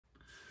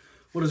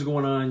What is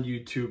going on,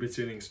 YouTube? It's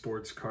Inning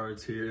Sports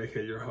Cards here,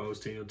 aka your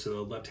host, Daniel, to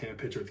the left-hand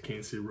pitcher with the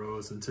Kansas City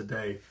Royals, and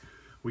today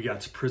we got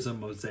Prizm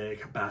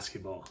Mosaic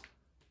Basketball.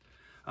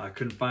 I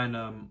couldn't find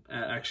them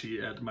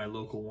actually at my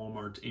local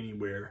Walmart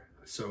anywhere,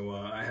 so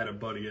I had a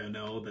buddy I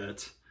know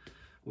that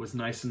was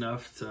nice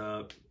enough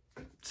to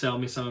sell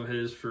me some of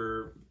his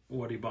for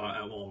what he bought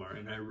at Walmart,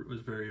 and I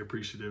was very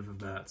appreciative of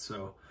that.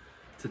 So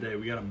today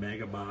we got a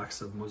mega box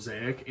of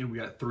Mosaic, and we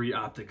got 3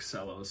 optic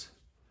cellos.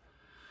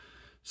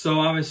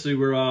 So obviously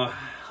we're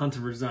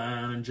hunting for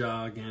Zion and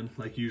Ja again,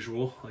 like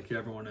usual, like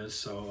everyone is.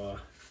 So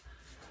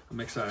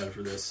I'm excited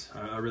for this.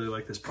 I really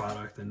like this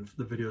product, and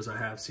the videos I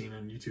have seen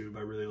on YouTube,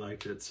 I really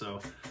liked it. So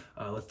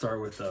let's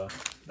start with the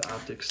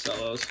optic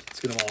cellos.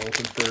 Let's get them all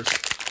open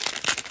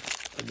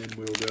first, and then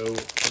we'll go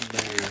from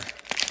there.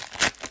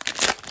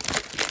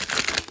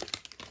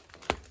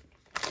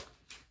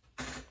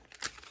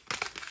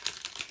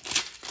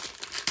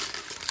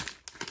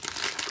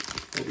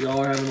 Hope y'all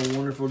are having a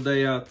wonderful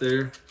day out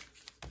there.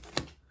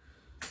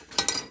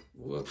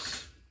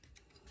 Whoops.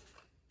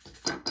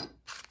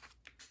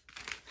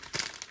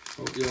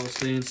 Hope y'all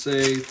staying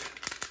safe.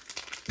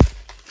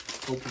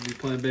 Hope we'll be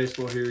playing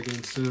baseball here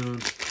again soon.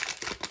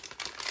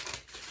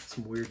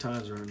 Some weird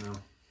times right now.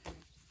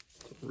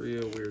 Some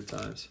real weird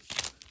times.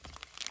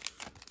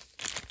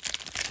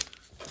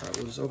 Alright,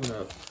 we'll just open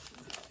up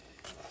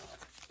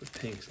the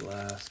pinks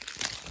last.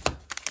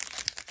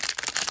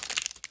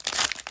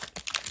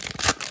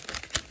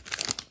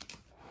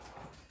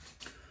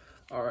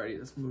 Alrighty,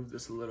 let's move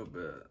this a little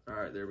bit.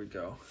 Alright, there we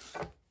go.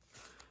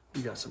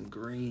 We got some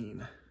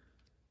green.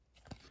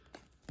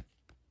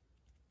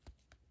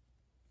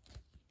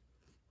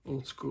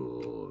 Old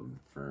school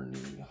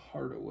Fernie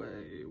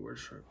Hardaway. Where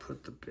should I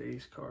put the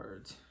base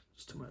cards?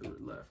 Just to my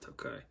left,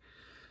 okay.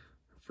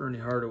 Fernie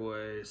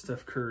Hardaway,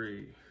 Steph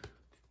Curry.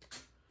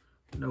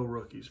 No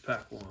rookies,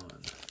 pack 1.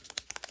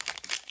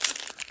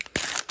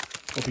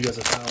 Hope you guys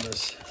have found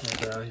this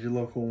at your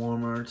local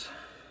Walmart.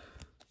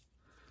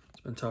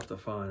 It's been tough to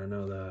find, I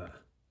know that.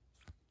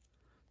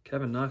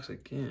 Kevin Knox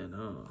again,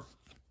 huh?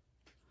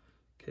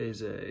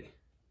 Keze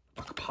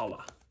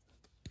Akpala.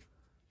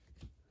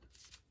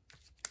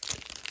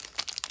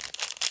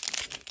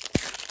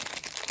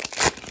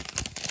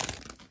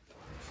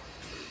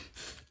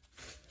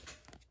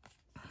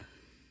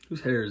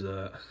 Whose hair is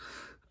that?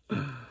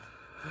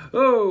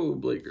 Oh,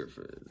 Blake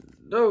Griffin.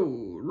 No,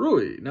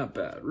 Rui, not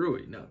bad.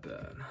 Rui, not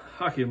bad.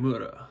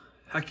 Hachimura.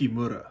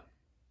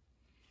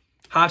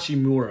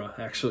 Hachimura,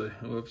 actually.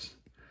 Whoops.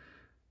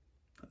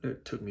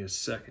 It took me a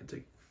second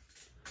to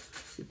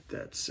get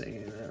that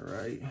saying that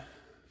right.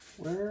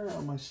 Where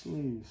are my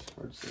sleeves?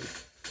 Hard to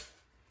say.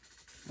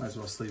 Might as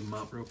well sleeve them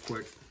up real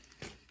quick.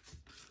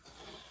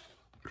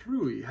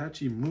 Rui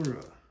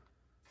Hachimura.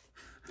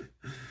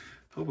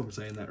 Hope I'm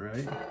saying that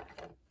right.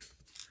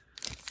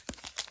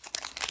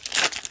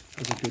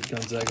 That was a good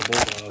Gonzaga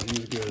Bulldog. He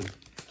was good.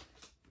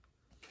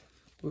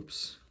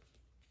 Whoops.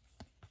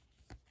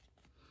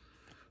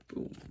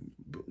 Boom.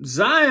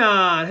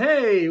 Zion,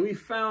 hey, we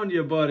found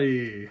you,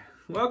 buddy.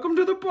 Welcome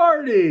to the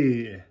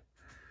party.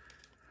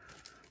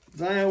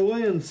 Zion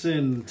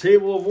Williamson,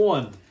 table of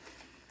 1.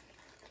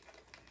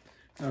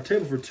 Now,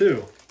 table for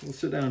 2. We'll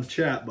sit down and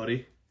chat,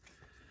 buddy.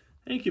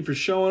 Thank you for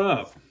showing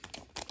up.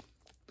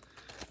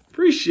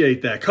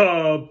 Appreciate that.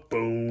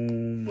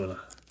 Kaboom.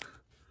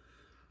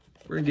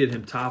 We're gonna get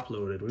him top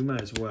loaded. We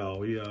might as well.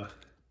 We'll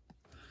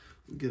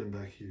get him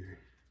back here.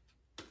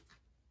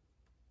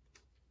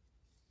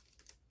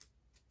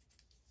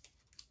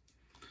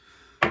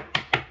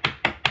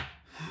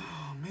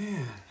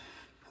 Man,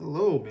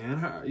 hello, man.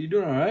 How are you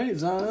doing? All right,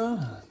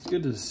 Zion? It's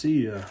good to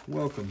see you.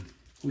 Welcome.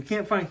 We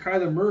can't find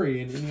Kyler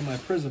Murray in any of my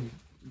Prizm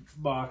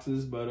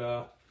boxes,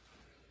 but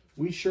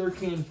we sure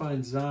can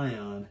find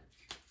Zion,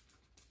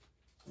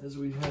 as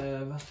we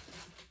have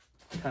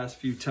past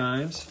few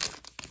times.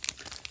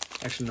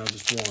 Actually, no,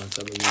 just once,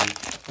 I believe. I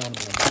found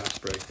him in a box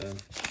break then.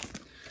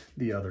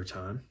 The other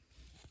time.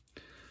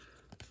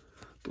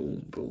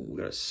 Boom, boom. We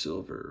got a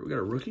silver. We got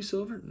a rookie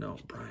silver? No,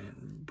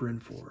 Bryn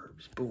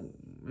Forbes. Boom.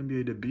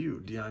 NBA debut.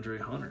 DeAndre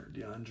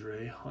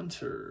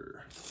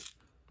Hunter.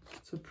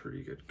 It's a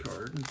pretty good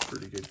card. And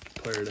pretty good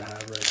player to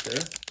have right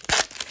there.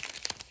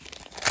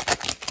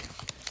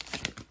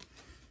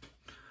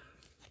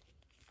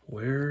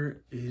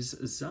 Where is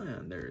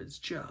Zion? There is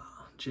Ja.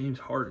 James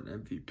Harden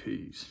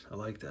MVPs. I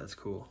like that. It's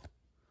cool.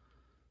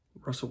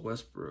 Russell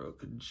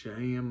Westbrook.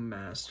 Jam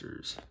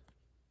Masters.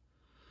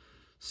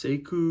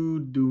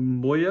 Sekou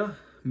Doumbouya,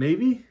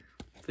 maybe?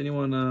 If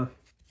anyone, I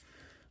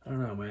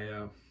don't know,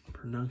 my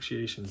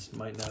pronunciations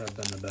might not have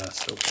been the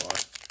best so far.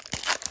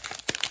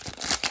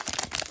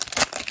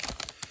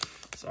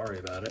 Sorry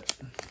about it.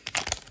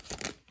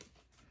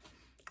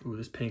 Ooh,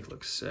 this pink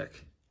looks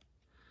sick.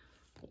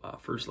 Wow,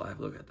 first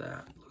live look at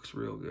that. Looks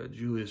real good.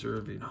 Julius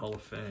Erving, Hall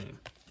of Fame.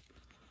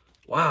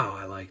 Wow,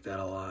 I like that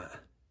a lot.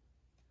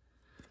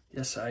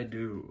 Yes, I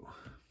do.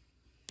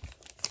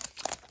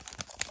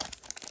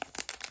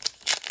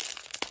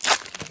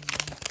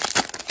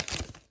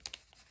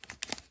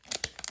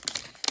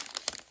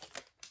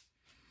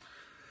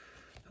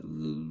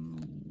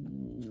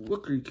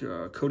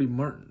 Cody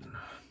Martin.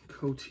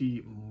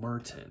 Cody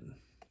Martin.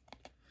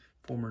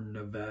 Former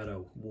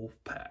Nevada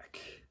Wolfpack.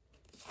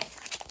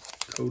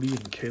 Cody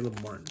and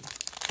Caleb Martin.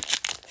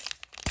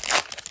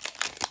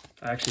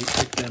 I actually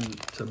picked them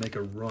to make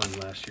a run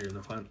last year in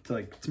the final,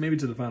 maybe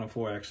to the Final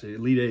Four, actually.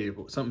 Elite Eight,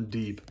 something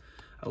deep.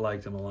 I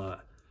liked them a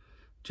lot.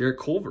 Jarrett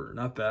Culver,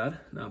 not bad.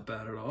 Not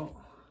bad at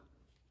all.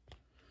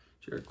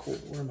 Jarrett Culver,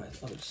 where are my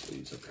other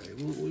sleeves? Okay,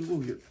 we'll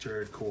get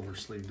Jarrett Culver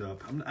sleeved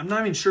up. I'm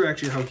not even sure,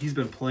 actually, how he's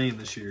been playing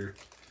this year.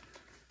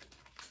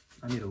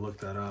 I need to look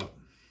that up.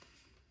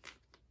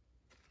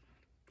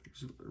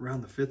 He's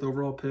around the 5th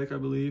overall pick, I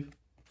believe.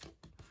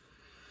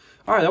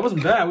 All right, that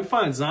wasn't bad. We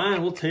find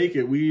Zion. We'll take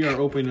it. We are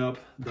opening up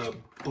the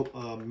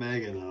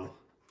Mega now.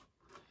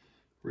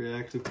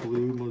 Reactive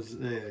Blue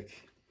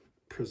Mosaic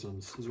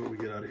Prisms is what we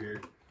get out of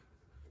here.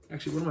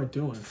 Actually, what am I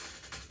doing?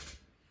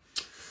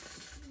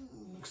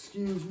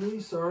 Excuse me,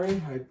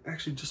 sorry. I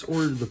actually just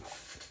ordered the...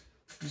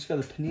 I just got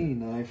a panini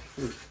knife.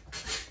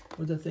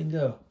 Where'd that thing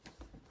go?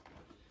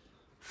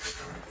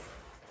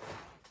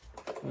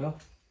 Well,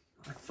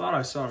 I thought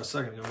I saw it a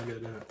second ago. Maybe I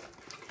didn't.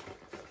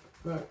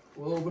 All right,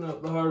 we'll open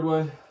up the hard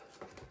way.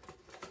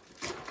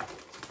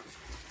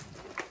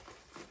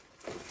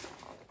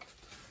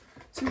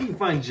 See if we can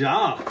find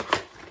Ja.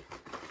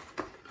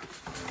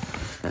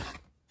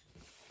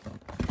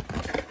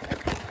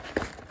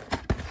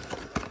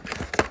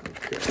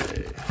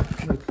 Okay.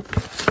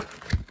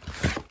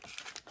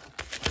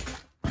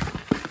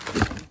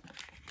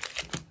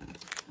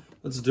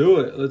 Let's do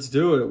it. Let's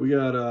do it. We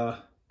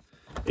got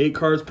 8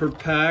 cards per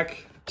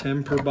pack,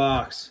 10 per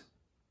box.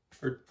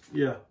 Or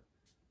yeah,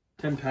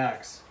 10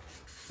 packs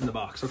in the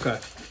box. Okay.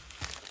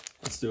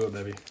 Let's do it,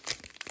 baby.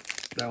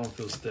 That one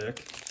feels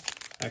thick.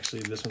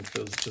 Actually, this one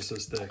feels just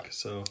as thick,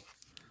 so.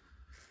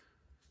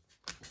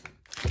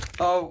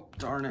 Oh,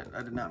 darn it.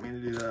 I did not mean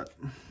to do that.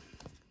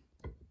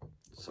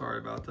 Sorry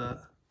about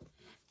that.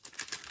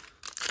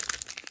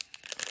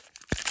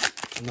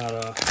 I'm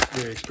not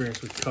very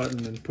experienced with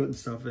cutting and putting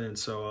stuff in,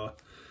 so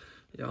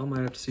y'all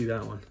might have to see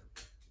that one.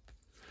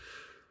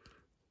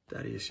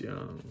 Thaddeus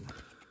Young.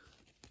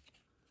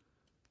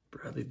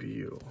 Bradley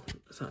Beal.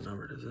 It's not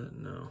numbered, is it?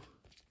 No.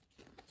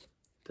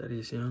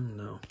 Thaddeus Young?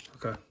 No.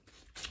 Okay.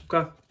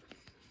 Okay.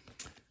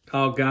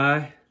 Kyle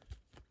Guy.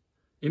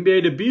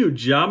 NBA debut,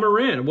 Ja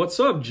Morant. What's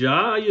up,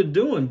 Ja? How you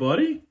doing,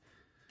 buddy?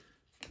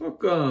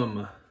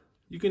 Welcome.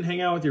 You can hang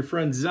out with your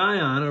friend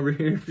Zion over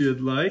here if you'd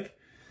like.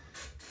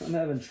 I'm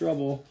having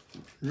trouble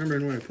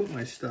remembering where I put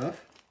my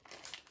stuff.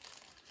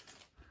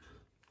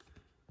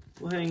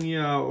 We'll hang you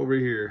out over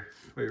here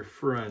by your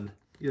friend.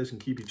 You guys can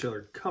keep each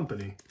other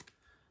company.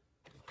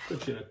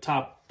 Put you in a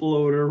top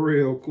loader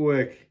real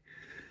quick.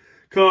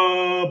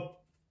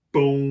 Boom.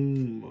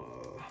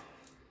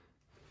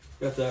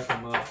 Got that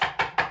from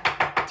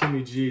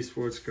Timmy G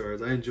Sports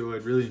Cards. I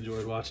really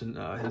enjoyed watching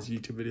his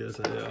YouTube videos.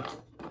 I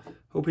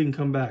hope he can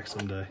come back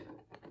someday.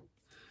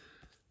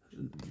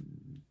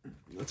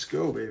 Let's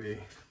go, baby.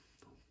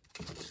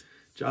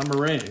 Ja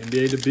Morant,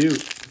 NBA debut.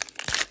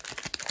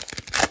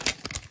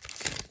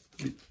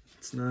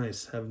 It's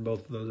nice having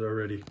both of those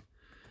already.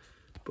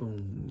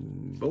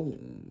 Boom,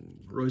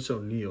 boom. Royce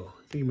O'Neal.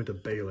 I think he went to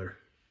Baylor.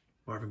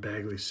 Marvin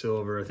Bagley,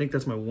 silver. I think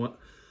that's my one.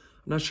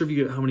 I'm not sure if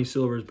you get how many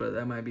silvers, but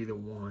that might be the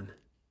one.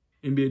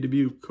 NBA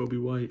debut, Kobe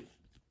White.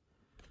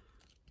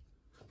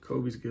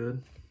 Kobe's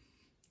good.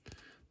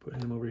 Put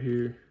him over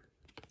here.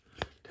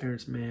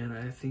 Terrence Mann.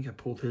 I think I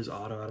pulled his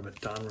auto out of a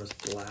Donruss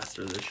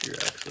Blaster this year,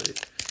 actually.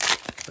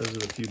 Those are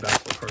the few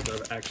basketball cards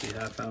that I've actually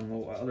found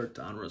in other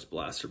Donruss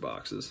Blaster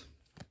boxes.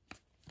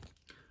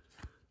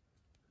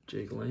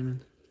 Jake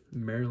Layman.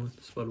 Maryland.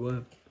 Spud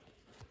Webb.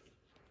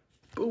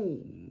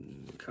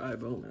 Boom. Kai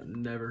Bowman. I've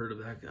never heard of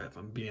that guy, if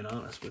I'm being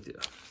honest with you.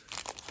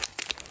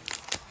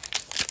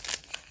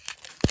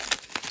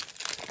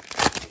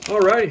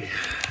 Alrighty.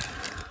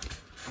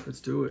 Let's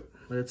do it.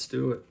 Let's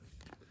do it.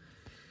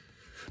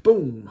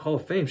 Boom. Hall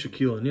of Fame,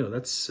 Shaquille O'Neal.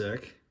 That's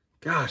sick.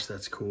 Gosh,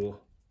 that's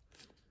cool.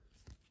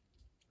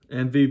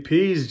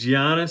 MVPs,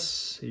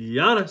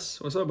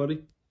 Giannis. What's up,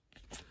 buddy?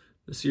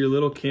 This is your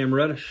little Cam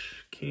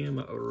Reddish.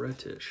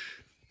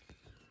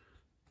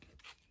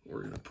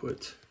 We're going to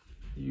put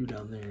you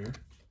down there.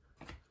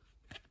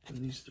 And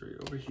these 3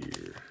 over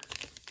here.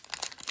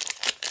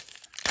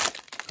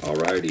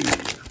 Alrighty.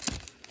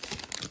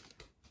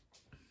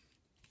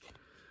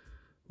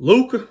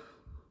 Luka.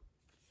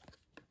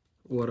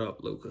 What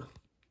up, Luka?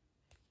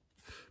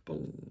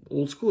 Boom.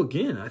 Old school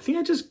again. I think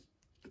I just...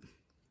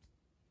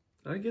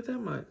 Did I get that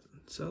in my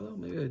Cello?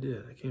 Maybe I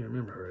did. I can't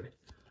remember already.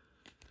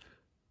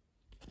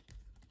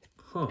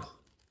 Huh.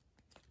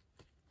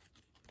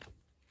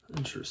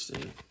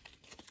 Interesting.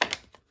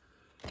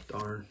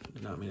 Darn.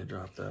 Did not mean to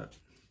drop that.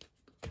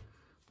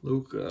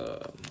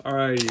 Luka.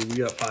 Alrighty. We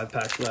got 5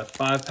 packs left.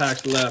 5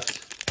 packs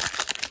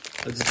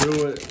left. Let's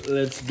do it.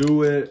 Let's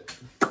do it.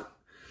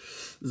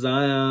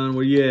 Zion.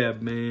 What do you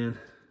have, man?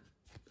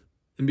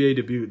 NBA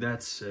debut.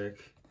 That's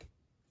sick.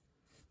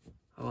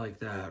 I like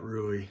that.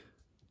 Rui.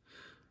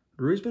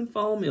 Rui's been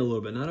following me a little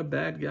bit. Not a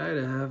bad guy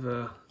to have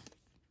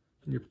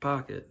in your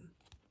pocket.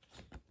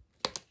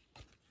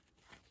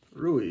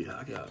 Rui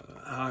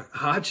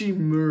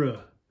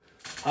Hachimura.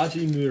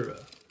 Hachimura.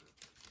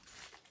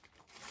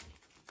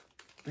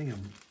 I think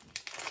I'm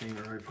saying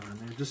it right fine.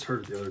 I just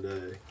heard it the other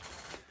day.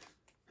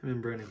 Him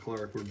and Brandon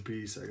Clark were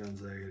beasts at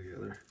Gonzaga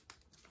together.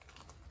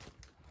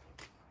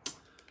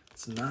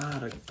 It's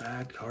not a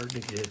bad card to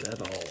get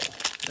at all.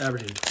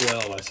 Averaging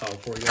 12 I saw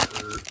before he got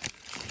hurt.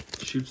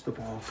 Shoots the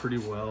ball pretty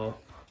well.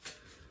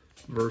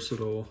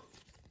 Versatile.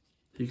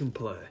 He can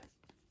play.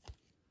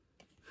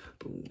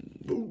 Boom,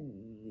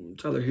 boom.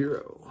 Tyler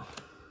Hero.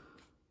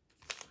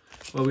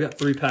 Well, we got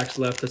 3 packs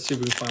left. Let's see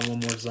if we can find one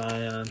more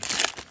Zion.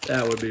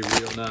 That would be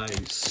real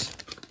nice.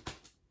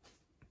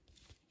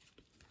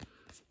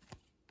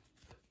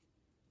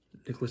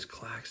 Nicholas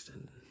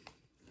Claxton.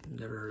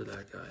 Never heard of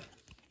that guy.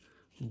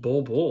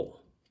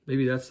 Bull.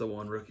 Maybe that's the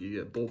one rookie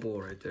you get.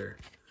 Bull right there.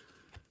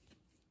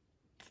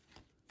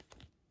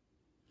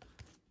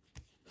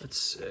 That's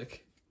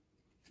sick.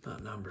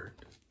 Not numbered.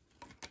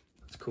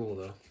 That's cool,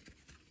 though.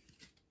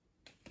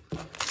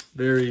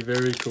 Very,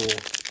 very cool.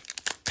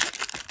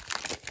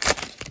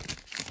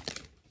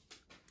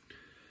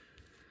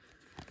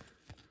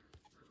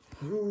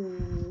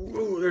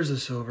 Ooh, there's a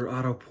silver.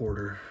 Otto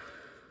Porter.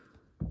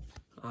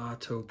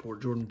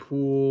 Jordan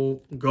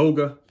Poole.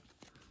 Goga.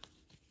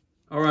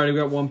 Alrighty, we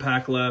got 1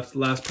 pack left.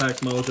 Last pack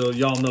mojo.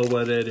 Y'all know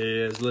what it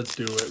is. Let's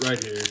do it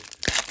right here.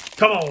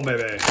 Come on,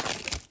 baby.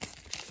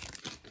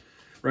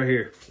 Right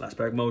here. Last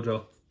pack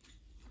mojo.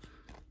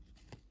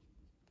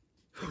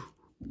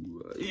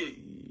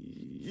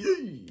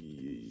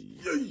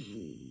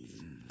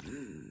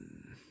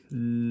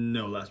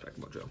 No last pack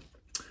mojo.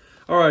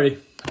 Alrighty.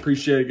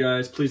 Appreciate it,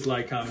 guys. Please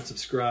like, comment,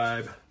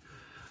 subscribe.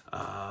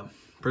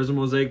 Prizm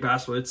Mosaic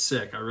Basketball. It's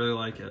sick. I really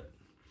like it.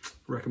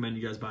 Recommend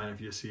you guys buy it if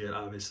you see it.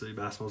 Obviously,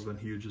 basketball's been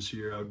huge this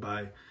year. I would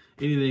buy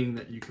anything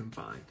that you can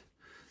find.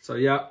 So,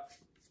 yeah.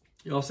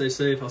 Y'all stay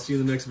safe. I'll see you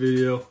in the next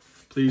video.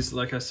 Please,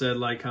 like I said,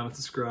 like, comment,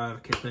 subscribe. I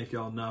can't thank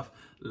y'all enough.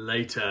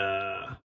 Later.